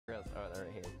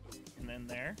in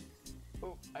there.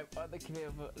 Oh, I'm on the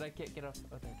conveyor belt and I can't get off.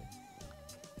 Oh, there it is.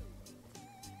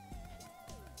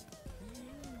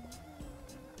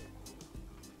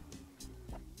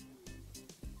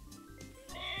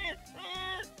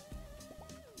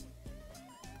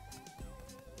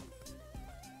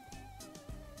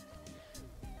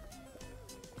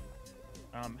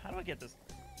 How do I get this?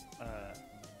 I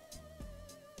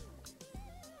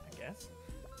guess.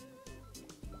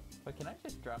 But can I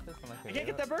just drop this on the I conveyor can't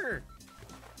get that belt? burger!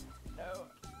 No.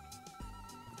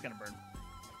 It's gonna burn.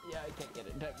 Yeah, I can't get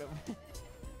it. No.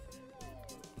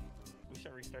 We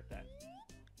should restart that.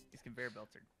 These conveyor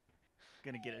belts are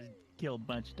gonna get us killed a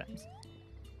bunch of times.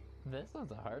 This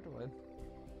one's a hard one.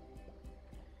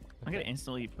 I'm gonna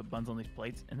instantly put buns on these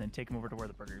plates and then take them over to where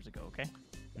the burgers go, okay?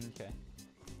 Okay.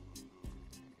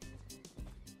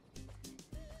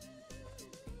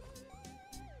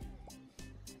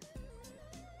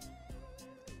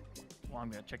 Well, I'm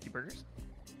gonna check the burgers.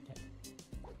 Okay.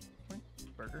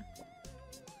 Burger.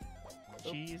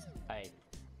 Cheese. I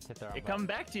hit the wrong It coming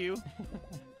back to you.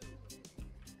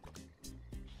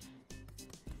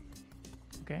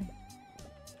 Okay.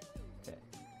 Okay.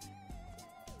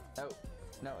 Oh,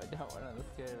 no, I don't want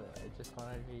to go. I just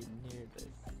want to be near this.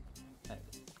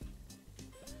 Nice.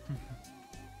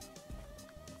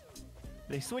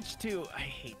 They switched to. I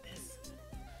hate this.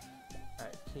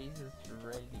 Alright, cheese is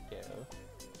ready to go.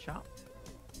 Chop.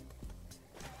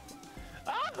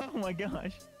 Oh my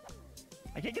gosh.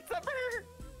 I can't get that burger.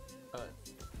 Oh,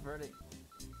 it's ready.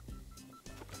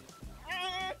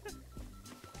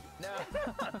 No!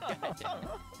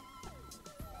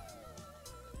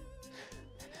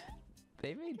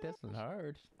 They made this one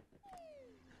hard.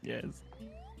 Yes.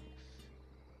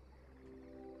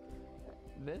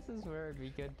 This is where it'd be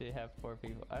good to have 4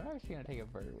 people. I'm actually gonna take a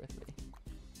burger with me.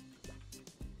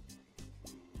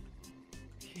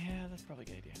 Yeah, that's probably a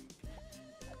good idea.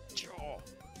 Sure.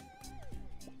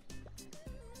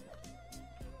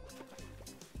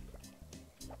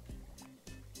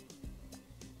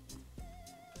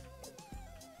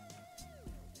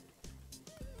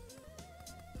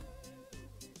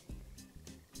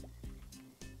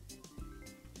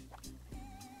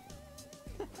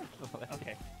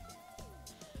 Okay.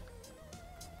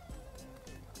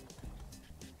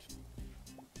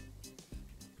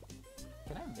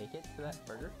 Can I make it to that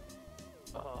burger?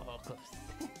 Oh, close.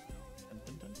 Dun,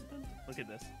 dun, dun, dun, dun. Look at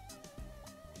this.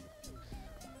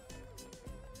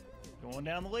 Going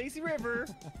down the lazy river.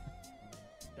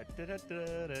 Da, da, da,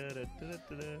 da, da, da, da,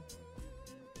 da, da.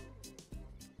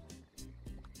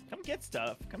 Come get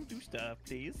stuff. Come do stuff,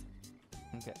 please.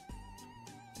 Okay.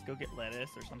 Go get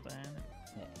lettuce or something.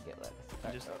 Yeah, get lettuce.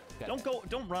 Just Got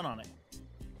don't run on it.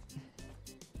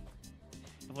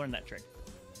 I've learned that trick.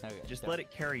 Okay, Just don't. let it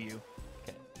carry you.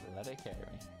 Okay, let it carry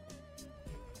me.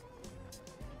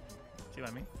 See what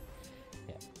I mean?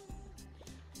 Yeah.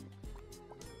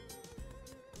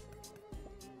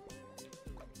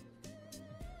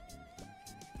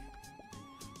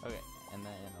 Okay, and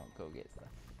then I'll go get stuff.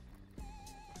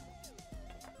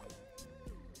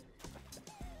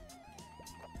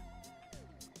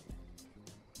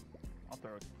 I'll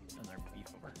throw another beef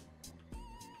over.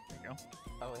 There you go.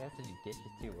 Oh, we have to do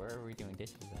dishes too. Where are we doing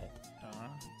dishes at?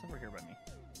 It's over here by me.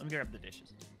 Let me grab the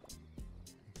dishes.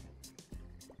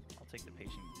 I'll take the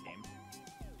patient game.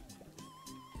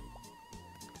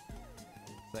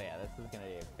 So yeah, this is gonna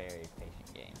be a very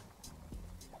patient game.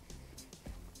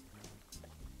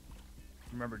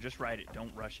 Remember, just ride it.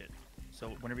 Don't rush it. So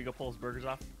whenever you go pull his burgers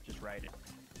off, just ride it.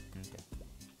 Okay.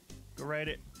 Go ride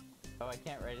it. Oh, I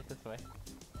can't ride it this way.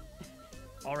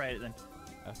 I'll ride it then.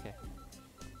 Okay.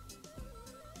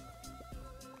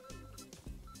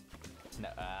 No,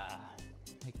 I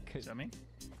See could. what I mean?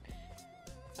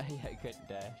 I couldn't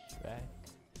dash back.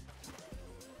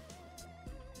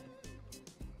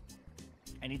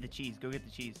 I need the cheese. Go get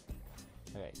the cheese.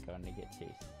 Okay, going to get cheese.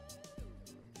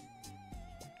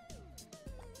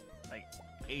 Like,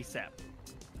 ASAP.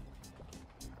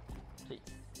 Cheese.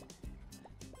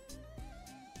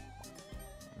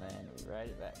 And then we ride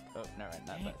it back. Oh, never mind,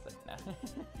 not Dang. that side now.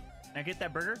 Now get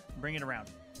that burger, bring it around.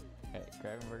 Okay,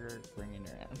 grab a burger, bring it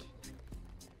around.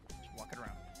 Just walk it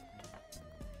around.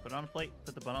 Put it on a plate.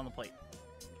 Put the bun on the plate.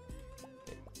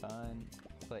 Okay, bun,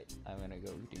 plate. I'm gonna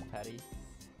go do patty.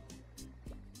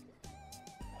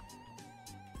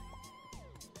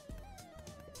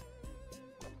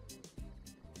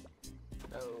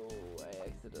 Oh, I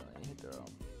accidentally hit the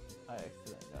wrong. I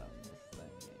accidentally got on this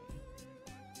thing.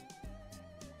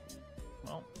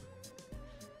 Well,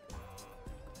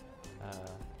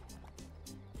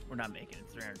 we're not making it.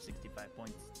 365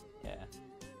 points. Yeah.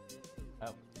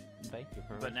 Oh, thank you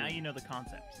for. But now you know the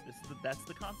concept. That's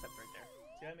the concept right there.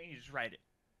 See what I mean? You just write it.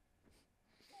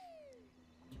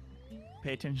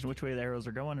 Pay attention to which way the arrows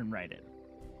are going and write it.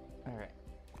 All right,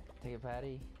 take a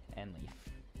patty and leave.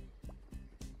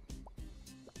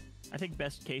 I think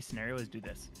best case scenario is do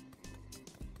this.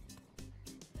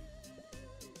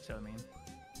 See what I mean?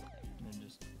 And then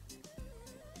just.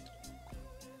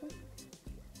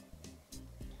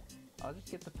 I'll just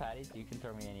get the patties. You can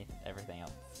throw me everything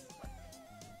else.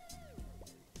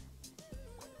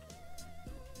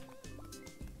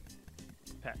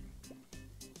 Pat.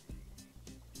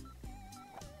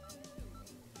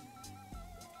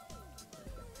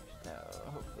 No,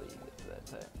 hopefully you get to that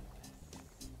time.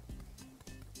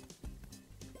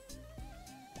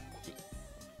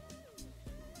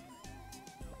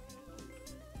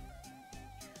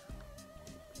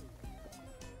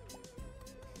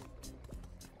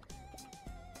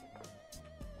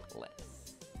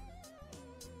 Let's.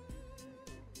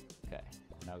 Okay,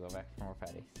 now go back for more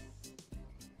patties.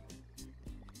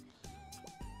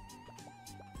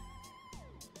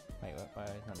 Wait, what? Why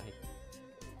is not a hit?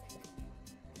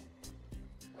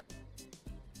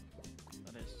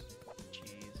 That is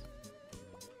cheese.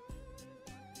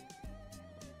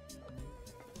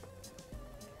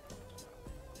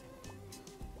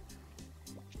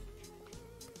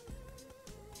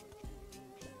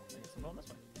 I guess I'm going this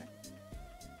way. Okay.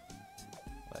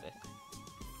 Lettuce.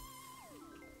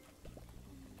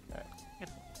 Alright. Get-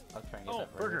 I'll try and get Oh,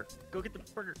 that burger! Go get the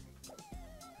burger.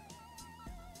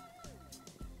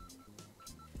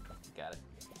 Got it.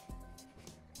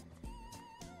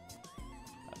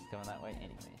 I was going that way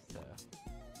anyway, so.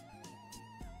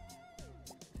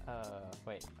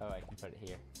 Wait. Oh, I can put it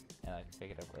here. And I can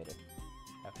pick it up later.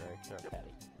 After I throw a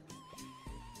patty.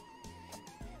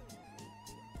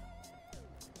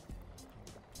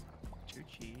 Two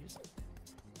cheese.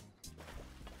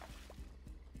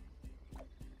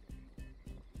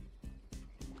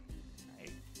 Hey.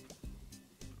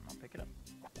 I'll pick it up.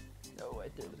 Oh, I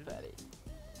threw the patty.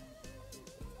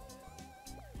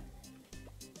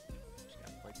 Just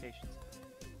gotta play patience.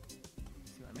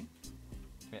 See what I mean?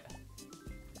 Yeah.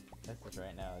 This is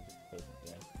right now just a patient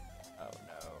game. Oh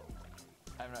no.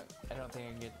 I don't think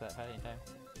I can get to that patty in time.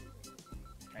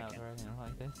 I Not can. running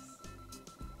like this.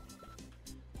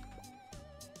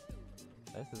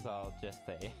 This is all just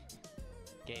a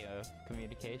game of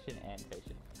communication and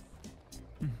patience.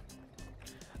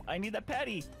 I need that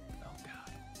patty! Oh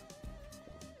god.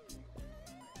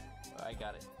 Oh, I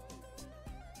got it.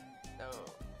 No.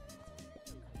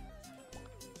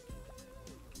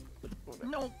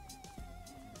 No!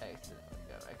 Excellent.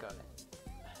 I got it.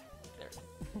 There it is.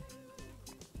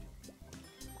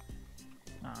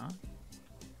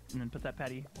 And then put that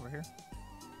patty over here.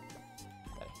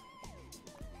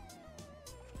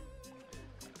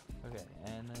 Okay,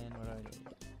 and then what do I do?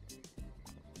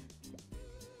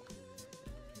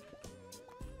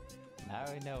 Now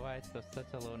I know why it's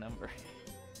such a low number.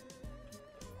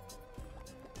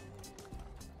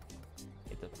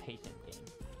 It's a patient game.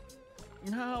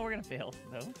 No, we're gonna fail,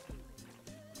 though.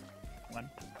 One.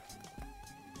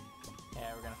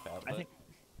 Yeah, we're gonna fail. But...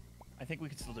 I think we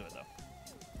can still do it, though.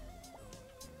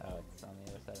 Oh, it's on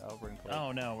the other side. Oh, bring plate.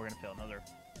 Oh no, we're gonna fail another.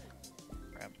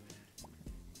 Crap.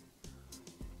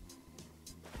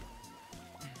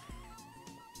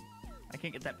 I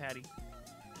can't get that patty.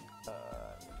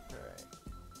 Alright.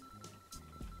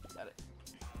 Got it.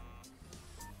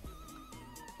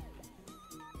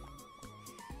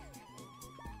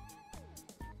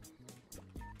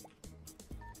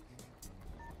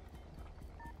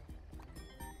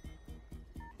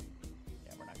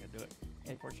 Yeah, we're not gonna do it,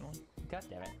 unfortunately. God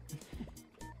damn it.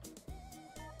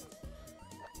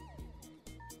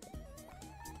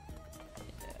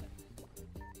 Yeah.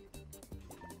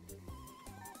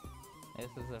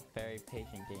 This is a very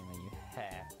patient game that you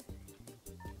have.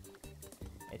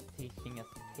 It's teaching us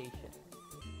patience.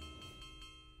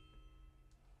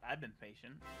 I've been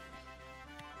patient.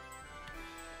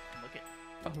 Look at.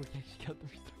 Oh, yeah, she got the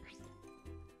stars.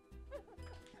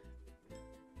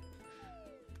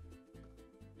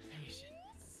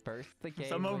 Patience. First, the game.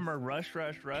 Some of them was- are rush,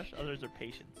 rush, rush. Others are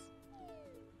patience.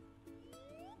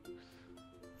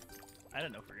 I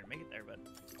don't know if we're gonna make it there, but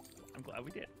I'm glad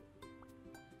we did.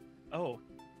 Oh,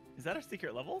 is that a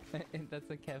secret level? That's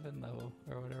a Kevin level,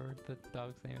 or whatever the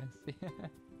dog's name is. Do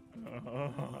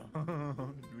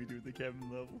we do the Kevin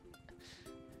level?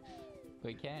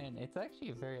 We can. It's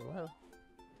actually very low.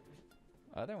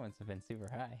 Other ones have been super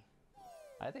high.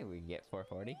 I think we can get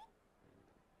 440.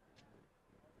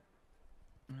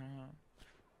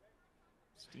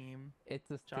 Steam.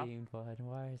 It's a Chop. steamed one.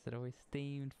 Why is it always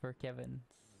steamed for Kevin's?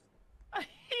 I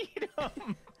eat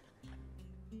them.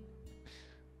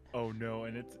 Oh no,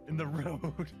 and it's in the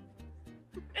road.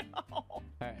 No.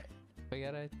 Alright, we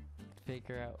gotta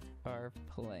figure out our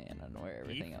plan on where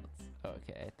everything else. Oh,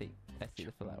 okay, I think I see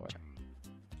the flower.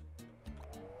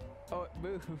 Oh, it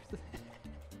moves.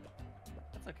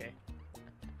 That's okay.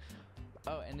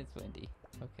 Oh, and it's windy.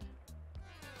 Okay.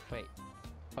 Wait.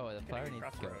 Oh, the flower needs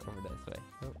to go over this way.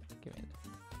 Oh, give me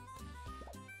this.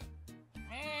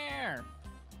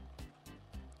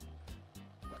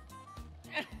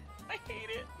 I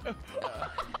hate it.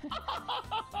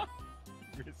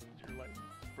 You risked your life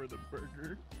for the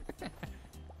burger.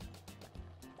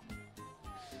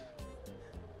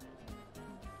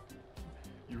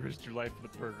 You risked your life for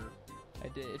the burger. I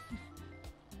did.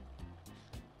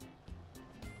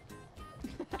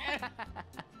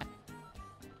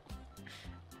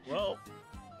 Well,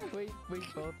 we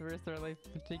both risked our life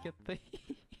to get the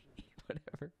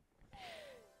whatever.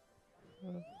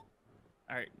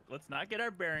 all right, let's not get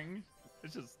our bearings.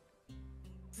 Let's just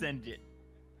send it.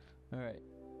 All right.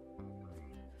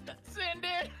 Send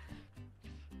it.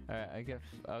 All right.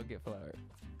 I'll get flour.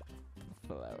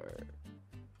 Flour.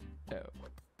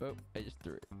 Oh, I just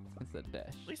threw it instead of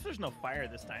dash. At least there's no fire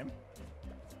this time.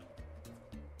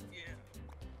 Yeah.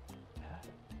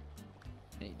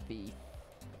 I need beef.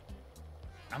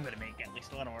 I'm gonna make at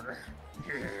least one order.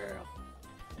 Yeah.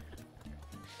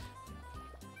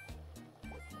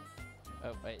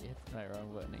 Oh, I hit my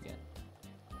wrong button again.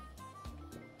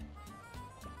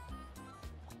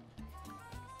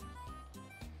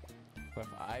 What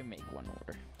if I make one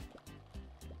order?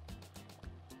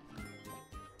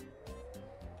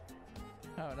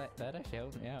 Oh, that actually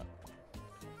helps me out.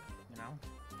 You know?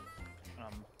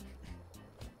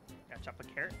 Gotta chop a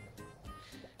carrot.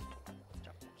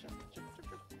 Chop.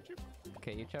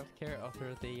 Okay, you chop the carrot, I'll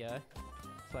throw the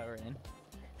flour in.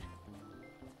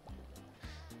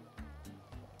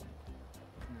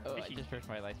 Oh, I just risked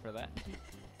my life for that.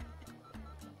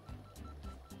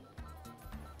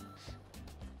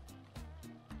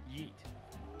 Yeet.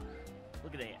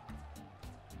 Look at that.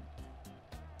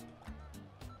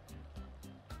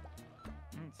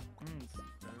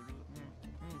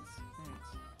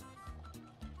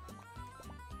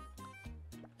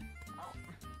 Oh,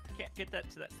 can't get that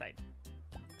to that side.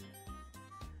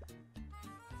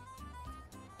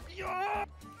 Yeah!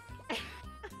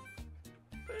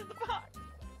 Put it in the box.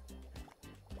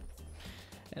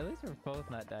 At least we're both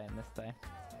not dying this time.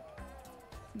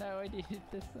 No, I needed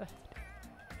this side.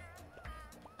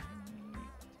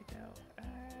 Take out.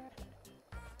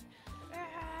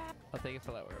 I'll take a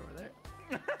flower over there.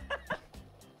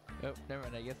 Oh, never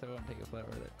mind. I guess I won't take a flower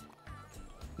over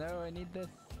there. No, I need this.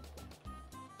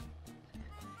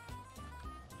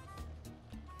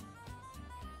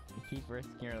 You keep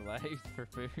risking your lives for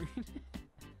food.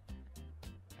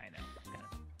 I know. Kind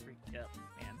of freaked up,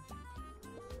 man.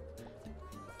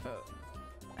 Oh.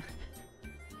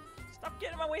 Stop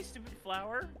getting in my way, stupid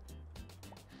flower.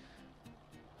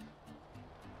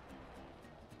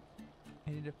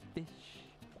 I need a fish.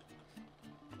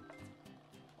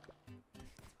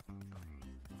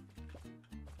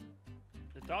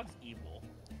 The dog's evil.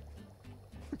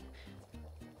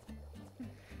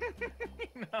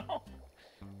 No.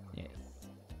 Yes.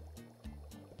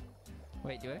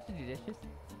 Wait, do I have to do dishes?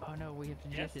 Oh no, we have to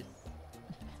do Yes. dishes.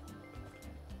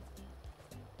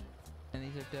 And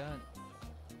these are done.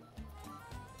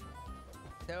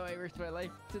 No, I risked my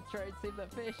life to try and save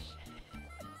that fish.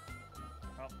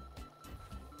 Oh.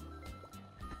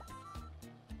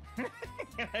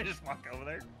 Can I just walk over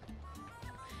there?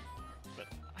 But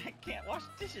I can't wash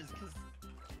dishes because...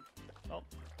 Well,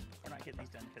 we're not getting these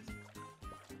done because...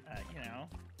 you know...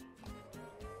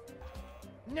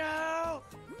 No!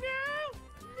 No!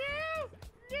 No!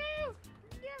 No!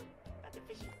 No! Not the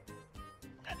fishy!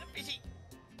 Not the fishy!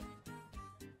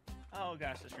 Oh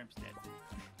gosh, the shrimp's dead.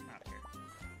 Out of here.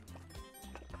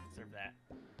 Serve that.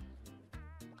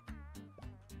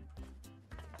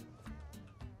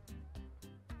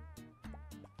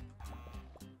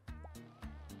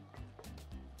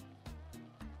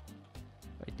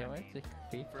 Wait, do I have to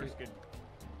feed First good.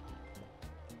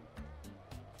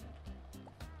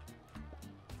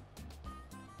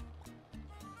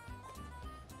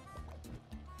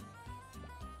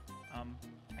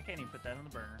 I can't even put that on the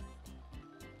burner.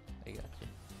 I got you.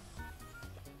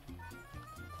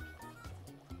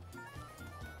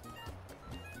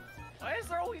 Why is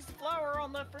there always flour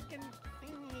on the freaking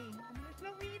thingy? There's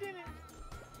no meat in it.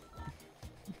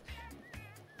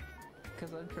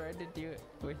 Because I'm trying to do it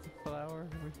with the flour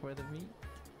before the meat.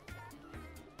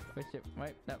 Which it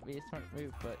might not be a smart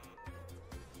move, but...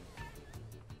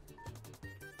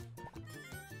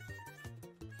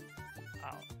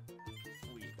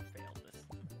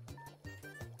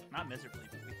 Not miserably,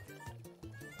 but we failed.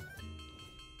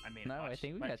 I mean, No, I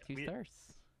think we got 2 stars.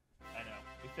 I know.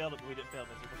 We failed it, but we didn't fail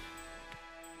miserably.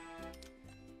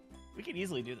 We can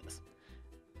easily do this.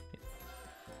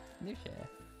 New chef.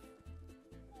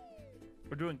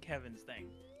 We're doing Kevin's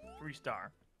thing.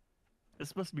 3-star. This is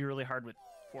supposed to be really hard with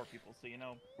 4 people, so you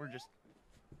know, we're just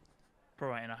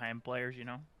pro Anaheim players, you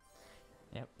know?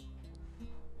 Yep.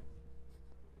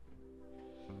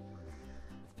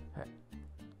 Alright.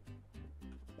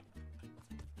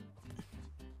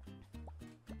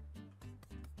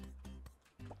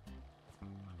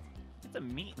 Get the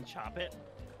meat and chop it.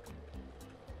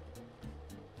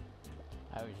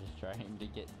 I was just trying to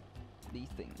get these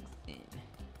things in.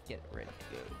 Get it ready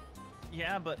to go.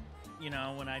 Yeah, but, you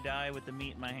know, when I die with the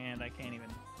meat in my hand, I can't even...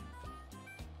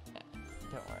 Yeah,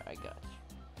 don't worry, I got you.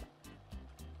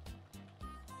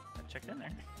 I checked in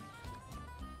there.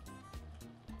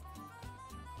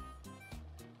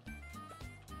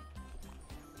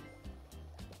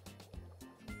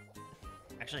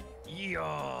 Actually,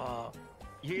 yeah!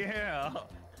 Yeah!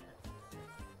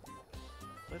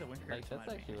 Play the wind Like, that's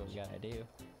actually what we gotta do.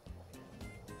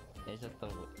 It's just to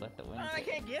let the wind I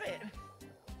can't get it!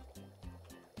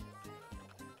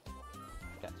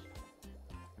 Gotcha.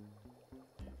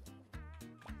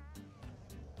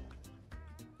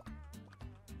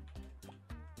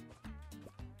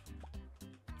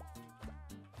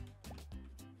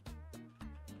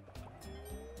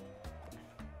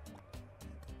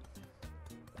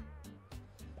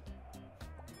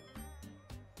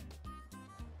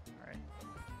 Alright.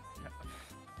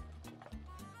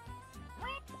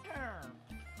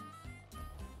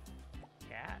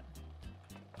 Cat.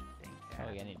 Dang cat.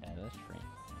 Oh, yeah, I need another shrimp.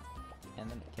 And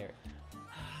then the carrot.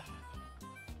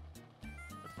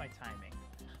 What's my timing?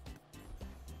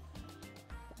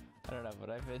 I don't know, but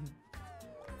I've been...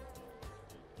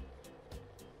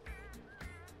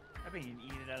 I've been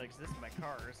eating it out of existence by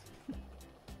cars.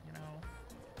 You know?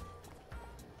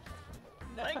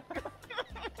 Like,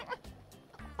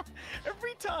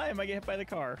 every time I get hit by the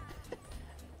car.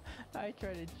 I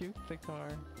try to juke the car.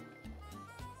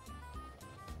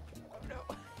 Oh no.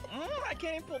 I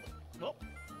can't even pull the... Oh.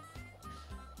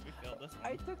 We failed this one.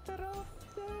 I took that off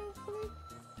the fleet.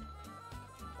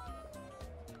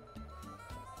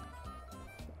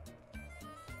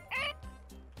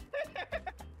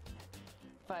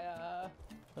 Fire!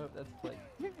 Oh, that's plate.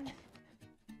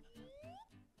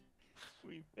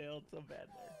 We failed so bad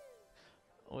there.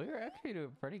 We were actually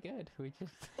doing pretty good. We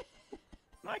just...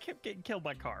 I kept getting killed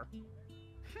by car.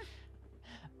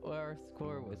 Well, our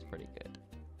score was pretty good.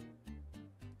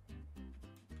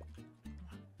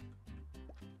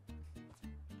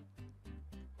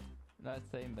 Not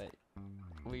saying that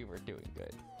we were doing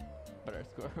good, but our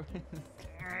score was...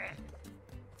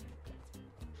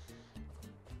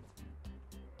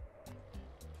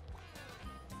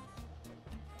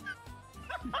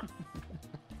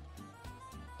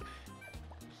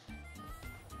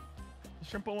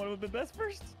 Shrimp one would have been best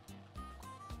first.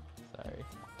 Sorry.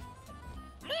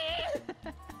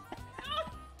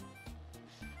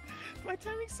 My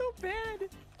timing's so bad.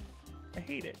 I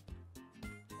hate it.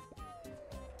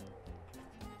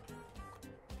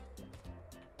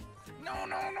 No, no,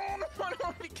 no, no, no, I don't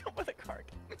want to be killed by the car.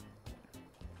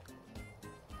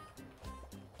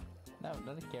 No,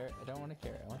 not a carrot. I don't want a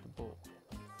carrot. I want the bull.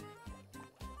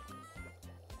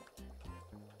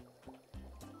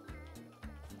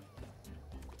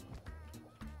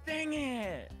 Dang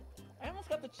it! I almost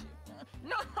got the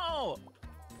No!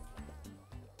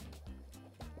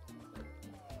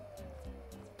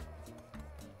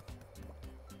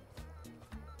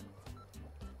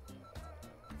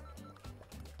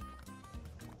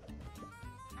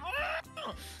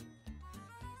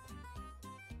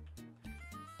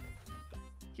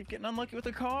 Keep getting unlucky with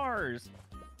the cars.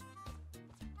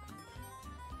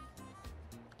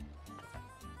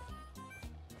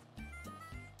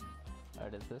 Oh,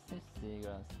 does this need to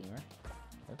go on steamer?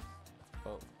 Oops.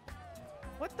 Oh.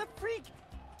 What the freak?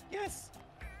 Yes.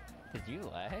 Did you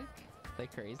lag?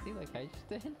 Like crazy, like I just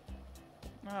did?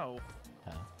 No.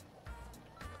 Oh.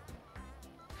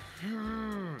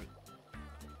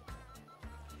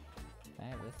 I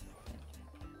have this thing.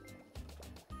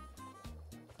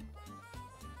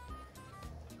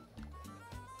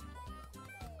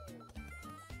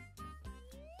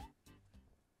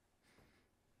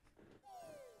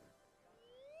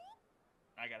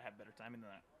 I gotta have better timing than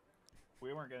that.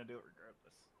 We weren't gonna do it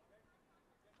regardless.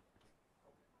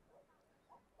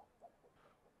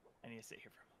 I need to sit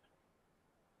here for a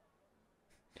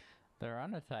moment. They're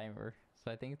on a timer,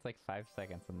 so I think it's like 5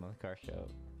 seconds on the car show.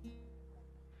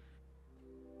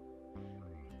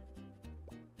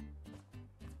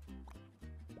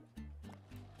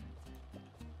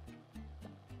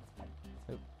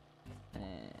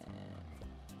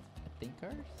 think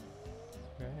ours?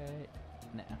 Right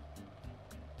now.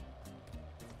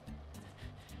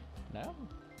 No?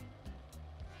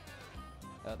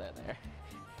 Oh, they're there.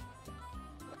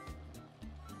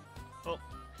 Oh.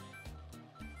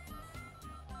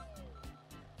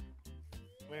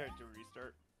 We had to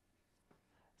restart.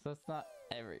 So it's not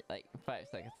every, like, 5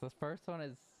 seconds. The first one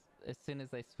is as soon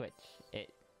as they switch,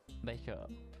 they show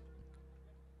up.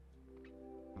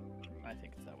 I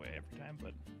think it's that way every time,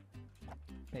 but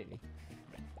Maybe.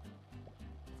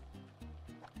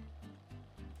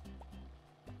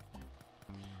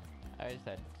 I just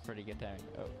had pretty good timing.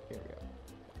 Oh, here we go.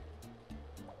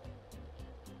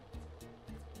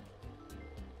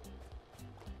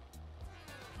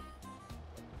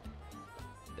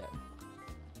 Done.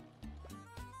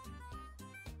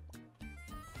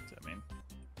 what's that mean?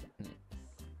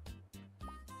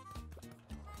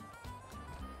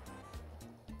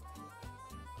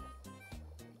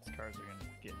 These cars are gonna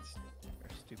get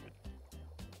are stupid.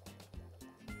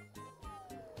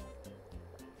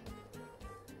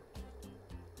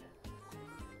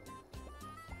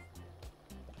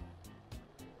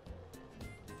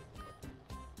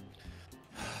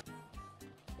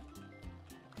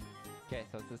 Okay,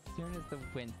 so it's as soon as the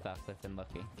wind stops, I've been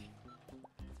looking.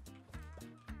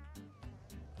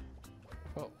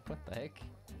 Oh, what the heck?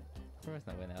 There was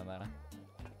no wind out there.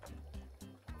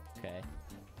 Okay.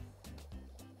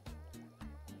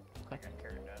 I got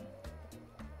carried down.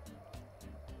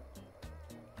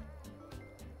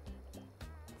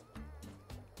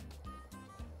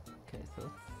 Okay,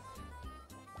 so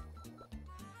let's...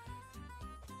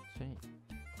 Sweet.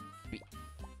 Beef.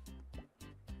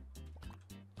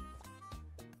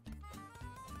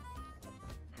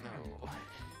 No.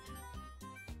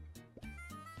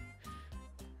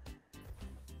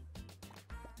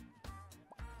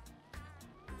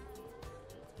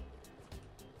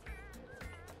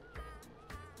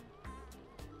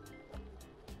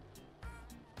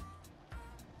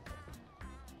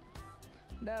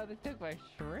 No, they took my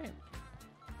shrimp.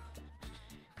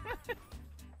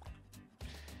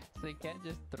 So you can't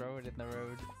just throw it in the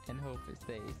road and hope it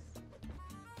stays.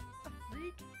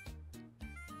 Freak.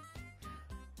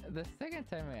 The second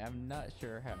time, I'm not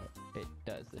sure how it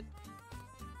does it.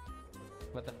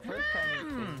 But the first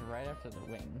time is right after the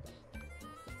wind.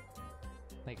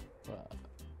 Like, well,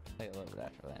 like a little bit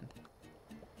after land.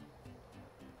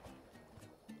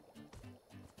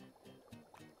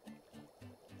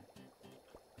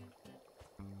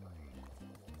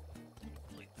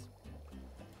 Plates.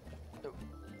 Oh.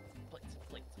 Plates,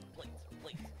 plates, plates,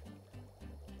 plates.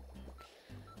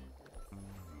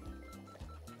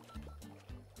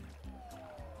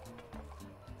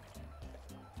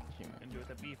 And do with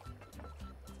the beef.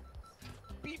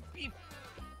 Beef, beef.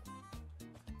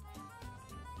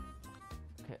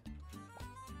 Okay.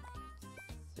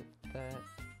 Sip that.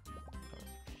 Oh,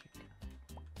 chicken.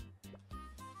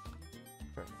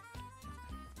 Perfect.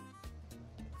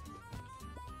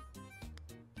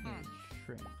 And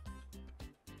shrimp.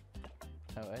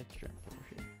 Oh, I had shrimp over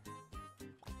here.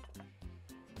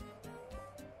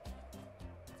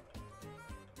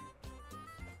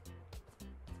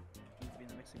 Needs to be in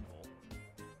the mixing bowl.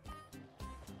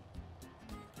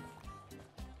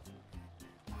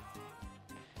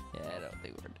 Yeah, I don't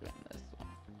think we're doing this one.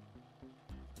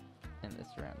 In this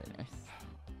round, anyways.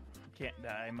 Can't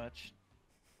die much.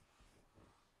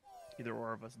 Either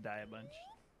or of us die a bunch.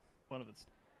 One of us,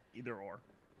 either or.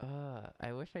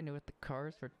 I wish I knew what the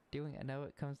cars were doing. I know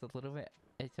it comes a little bit,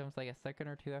 it comes like a second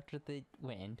or two after the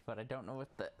wind, but I don't know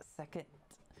what the second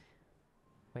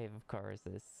wave of cars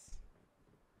is.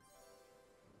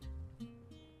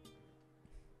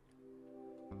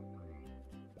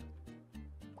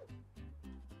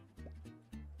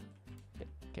 Okay,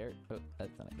 carrot. Oh,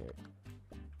 that's not a carrot.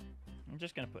 I'm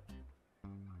just gonna put.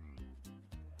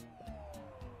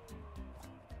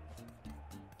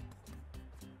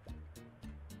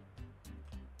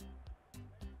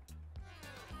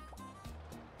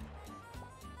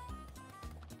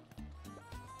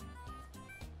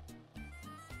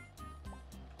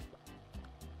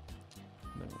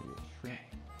 Then we get shrimp.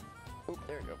 Oh,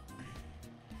 there we go.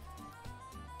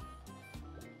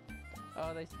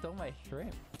 Oh, they stole my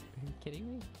shrimp. Are you kidding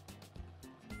me?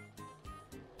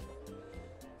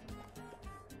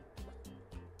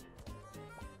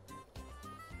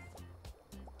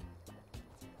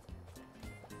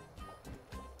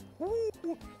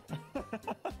 Woo!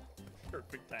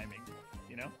 Perfect timing,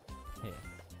 you know? Yes.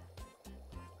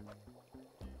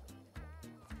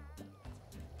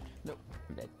 Nope,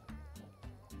 I'm dead.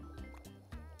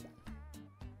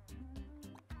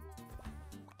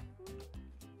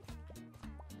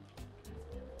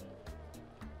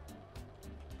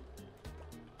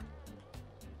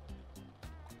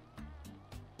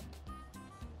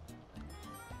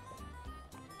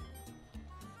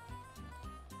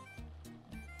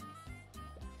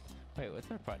 Wait,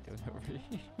 what's our pot doing over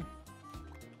here?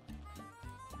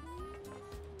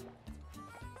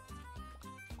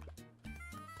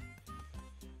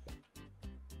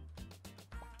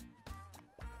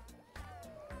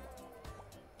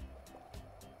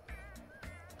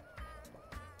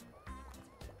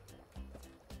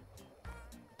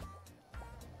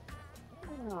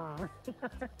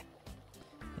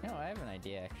 You know, I have an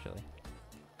idea actually.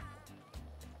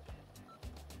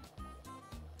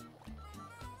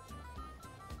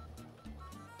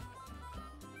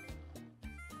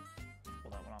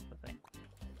 Pull that one off the thing.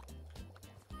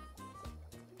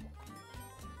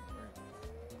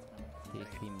 Do you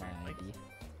see my idea?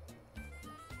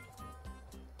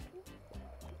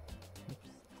 Oops.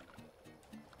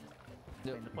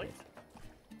 Clean the plates.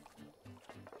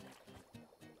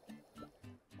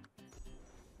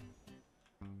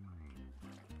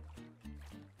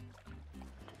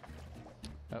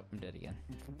 Oh, I'm dead again.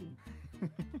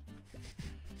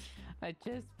 I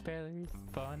just barely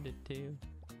responded too.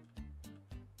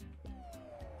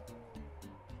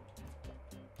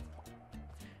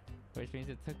 Which means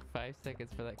it took 5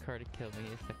 seconds for that car to kill me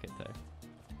a second time.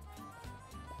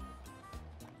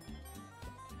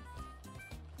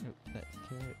 Oop, that's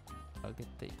carrot. I'll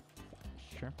get the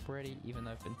shrimp ready, even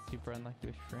though I've been super unlucky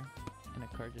with shrimp, and a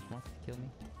car just wants to kill me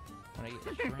when I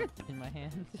get shrimp in my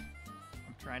hands.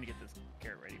 I'm trying to get this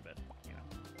carrot ready, but you know.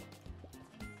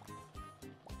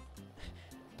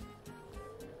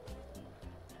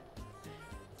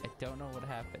 I don't know what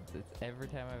happens. It's every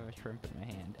time I have a shrimp in my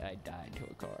hand, I die to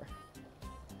a car.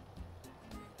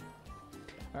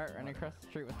 Alright, running across the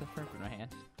street with the shrimp in my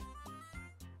hand.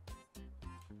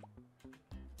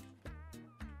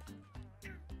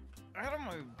 Out of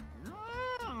my...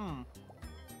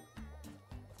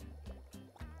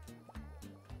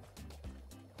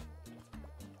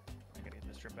 I gotta get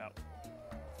this shrimp out.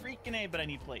 Freaking A, but I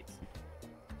need plates.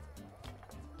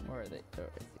 Where are they? Oh,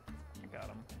 I see. I got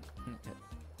them. Okay.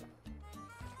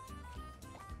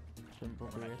 Shrimp will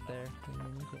be right there. Do we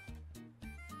need it?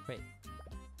 Wait.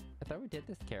 I thought we did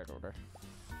this carrot order.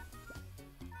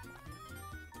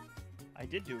 I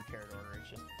did do a carrot order, it's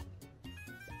just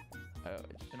Oh,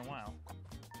 it's been a while.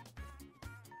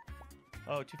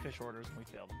 Oh, 2 fish orders and we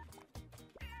failed.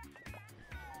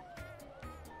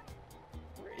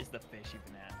 Where is the fish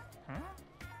even at? Huh?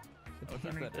 Oh, it's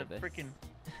underneath the freaking...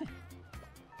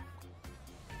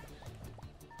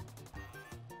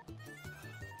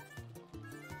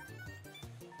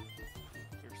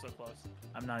 You're so close.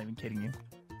 I'm not even kidding you.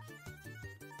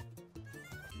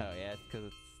 Oh yeah, it's because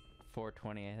it's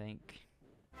 4:20, I think.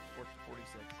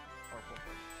 446 or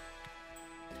 440.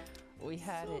 We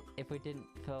had it if we didn't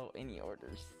fill any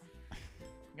orders.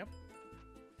 Yep.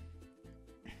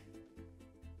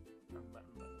 I'm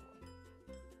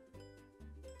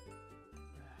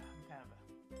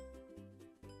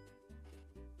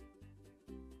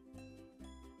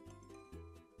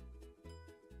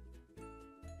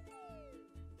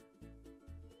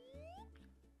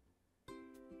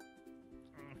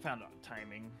kind of found out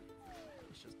timing.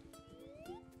 It's just,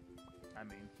 I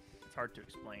mean, it's hard to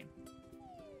explain.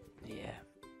 Yeah.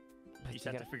 You just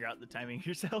have to figure out the timing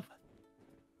yourself.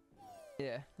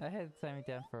 Yeah, I had it timing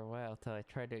down for a while till I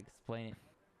tried to explain it.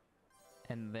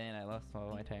 And then I lost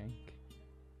all my timing.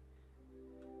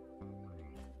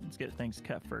 Let's get things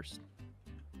cut first.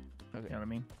 Okay. You know what I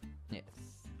mean? Yes.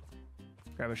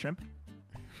 Grab a shrimp.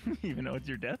 Even though it's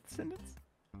your death sentence?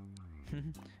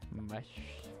 Mush.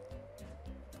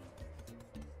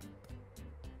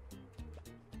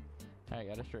 I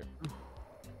got a shrimp.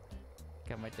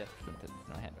 Got my death sentence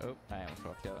in my hand. Oh, I almost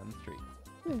walked out on the street.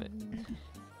 But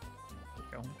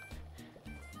Go.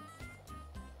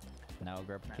 now I'll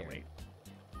grab a I carrot. wait.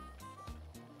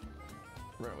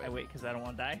 Run away. I wait because I don't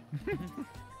want to die.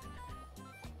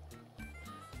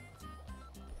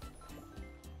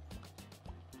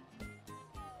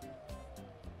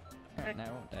 Alright, now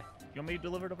I won't die. You want me to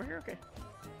deliver it over here? Okay.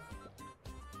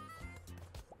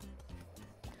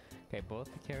 Okay, both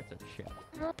the carrots are shit.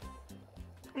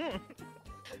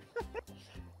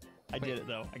 I did it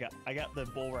though. I got the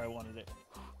bowl where I wanted it.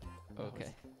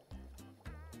 Okay.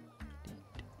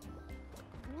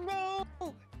 No!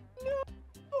 No!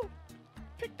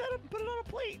 Pick that up and put it on a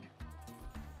plate.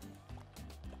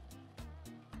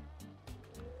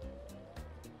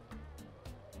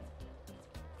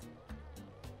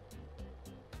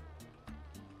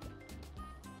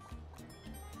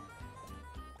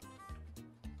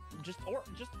 Just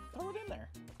throw it in there.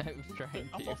 I was trying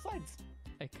On to. both sides.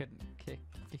 I couldn't pick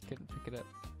it up.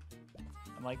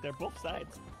 I'm like, they're both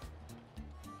sides.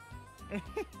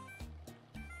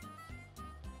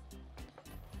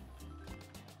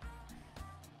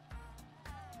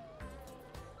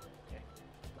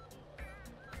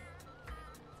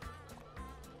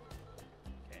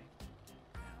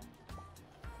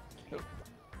 Oh.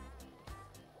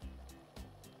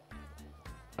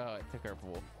 Oh, it took our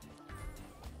bowl.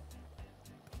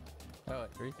 Oh,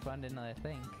 it respawned in the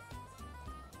thing.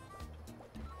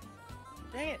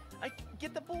 Dang it! I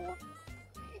get the ball.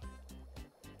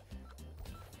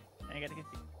 I gotta get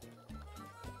the.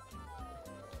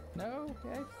 No,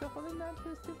 I'm still holding on to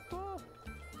the stupid ball.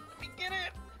 Let me get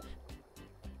it.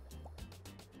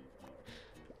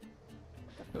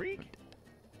 The freak!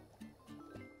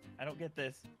 I don't get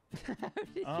this.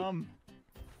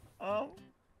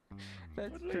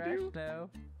 That's what did I trash do? now.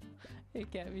 It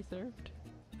can't be served.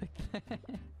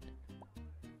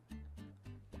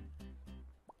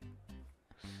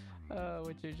 Oh,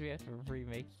 which means we have to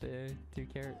remake the 2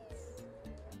 carrots.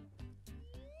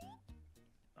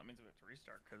 That means we have to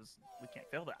restart because we can't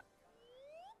fill that.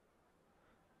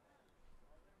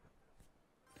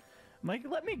 Mike,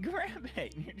 let me grab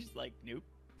it. And you're just like, nope,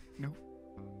 nope.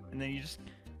 And then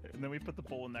and then we put the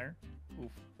bowl in there.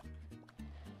 Oof.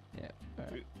 Yeah.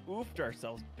 We oofed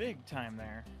ourselves big time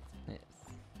there. Yes.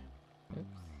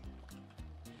 Oops.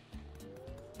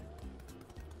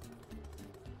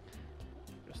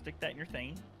 Go stick that in your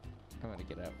thing. I want to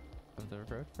get out of the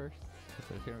road first. Because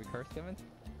there's going to be cars coming.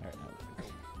 Alright, now.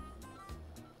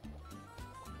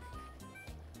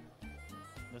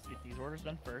 Let's get these orders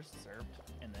done first, served,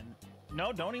 and then...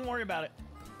 No, don't even worry about it.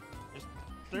 Just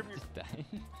serve your... Just die.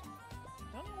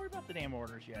 Don't even worry about the damn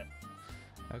orders yet.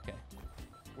 Okay.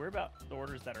 Worry about the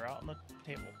orders that are out on the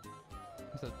table.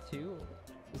 So 2?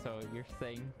 So you're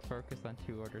saying focus on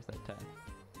 2 orders at a time?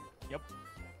 Yep.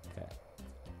 Okay.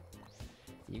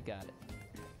 You got it.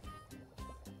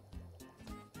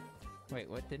 Wait,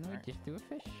 what? Didn't we just do a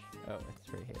fish? Oh,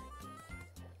 it's right here.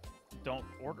 Don't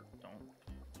order. Don't.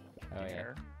 Oh, yeah.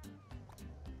 Dare.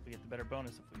 We get the better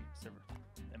bonus if we serve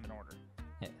them in order.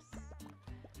 Yes.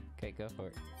 Okay, go for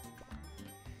it.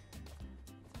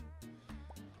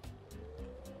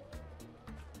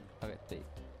 Okay,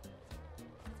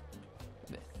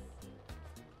 this.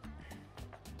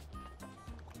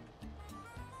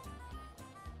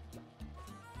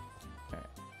 Alright.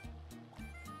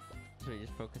 Should we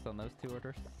just focus on those 2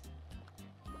 orders?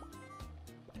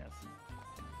 Yes.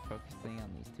 Focusing on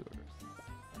these 2 orders.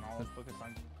 And I'll focus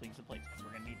on cleans and plates because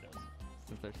we're going to need those.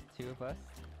 Since there's 2 of us,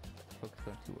 focus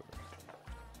on 2 orders.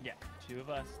 Yeah, 2 of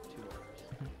us, 2 orders.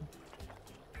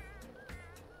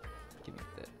 Give me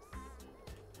this.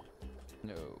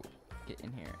 No. Get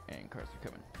in here, and cars are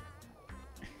coming.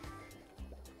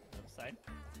 Other side.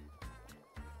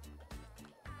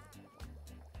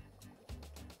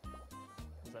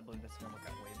 Because I believe this is going to work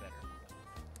out way better.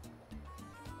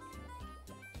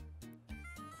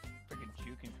 Freaking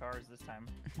juking cars this time.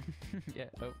 Yeah,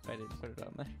 oh, I didn't put it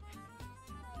on there.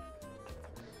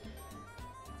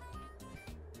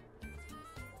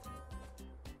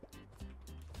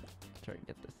 Try and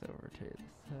get this over to this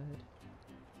side.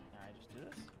 I just do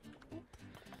this.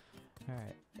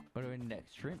 Alright, what do we need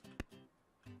next? Shrimp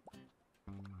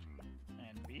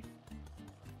And beef.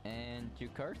 and 2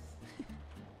 cars.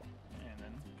 And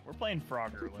then we're playing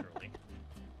Frogger, literally.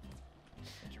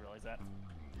 Did you realize that?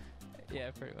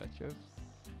 Yeah, pretty much. Oops.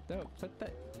 No, put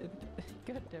that in.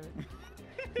 God damn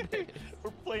it.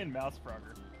 We're playing Mouse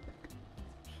Frogger.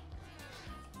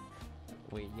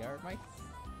 We are mice.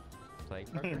 Play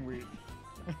Frogger. We...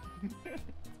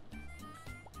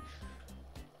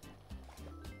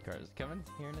 Cars coming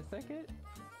here in a second.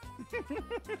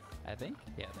 I think.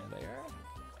 Yeah, there they are.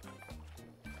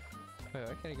 Wait,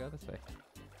 why can't I go this way?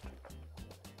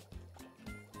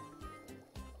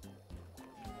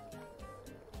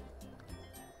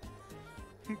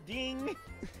 Ding!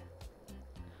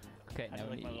 Okay, I now we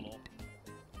like need my little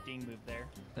ding move there.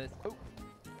 this. Oh,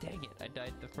 dang it! I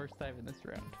died the first time in this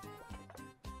round.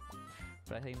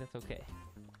 But I think that's okay.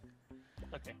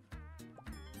 Okay.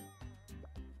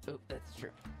 Oh, that's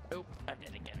true. Oh, I'm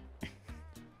dead again.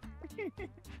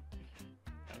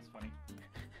 That was funny.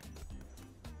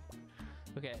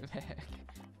 Okay, I'm back.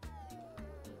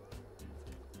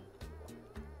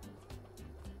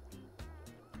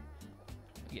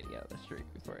 I'm getting out of the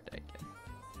street before I die again.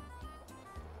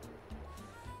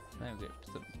 Now go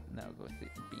some. Now go see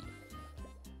beef.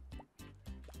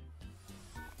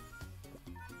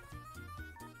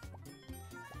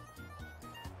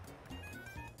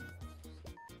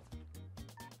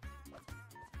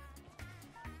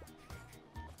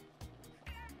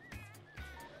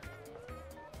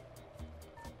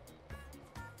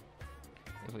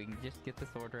 If we can just get this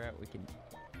order out, we can,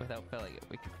 without failing it,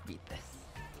 we can beat this.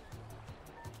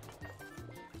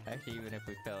 Actually, even if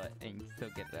we fail it and still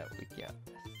get it out, we got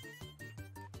this.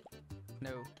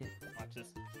 No, get. Watch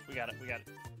this. We got it. We got it.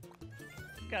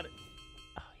 Got it.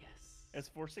 Oh, yes. It's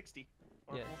 460.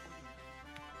 Or Yeah. 440.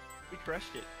 We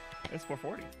crushed it. It's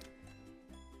 440.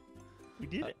 We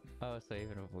did it. Oh, so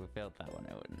even if we failed that one,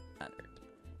 it wouldn't matter.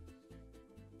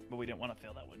 But we didn't want to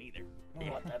fail that one either. We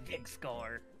want the big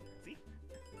score. See?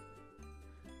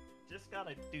 Just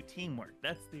gotta do teamwork.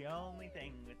 That's the only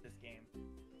thing with this game.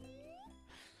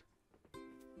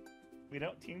 We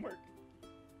don't teamwork,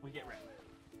 we get wrecked.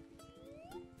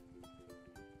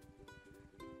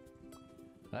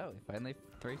 Oh, we finally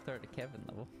 3-starred a Kevin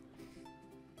level.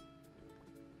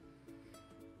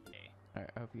 Hey, Alright,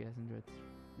 I hope you guys enjoyed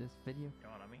this video. you know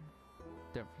what I mean?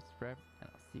 Don't forget to subscribe, and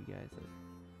I'll see you guys later.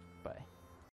 Bye.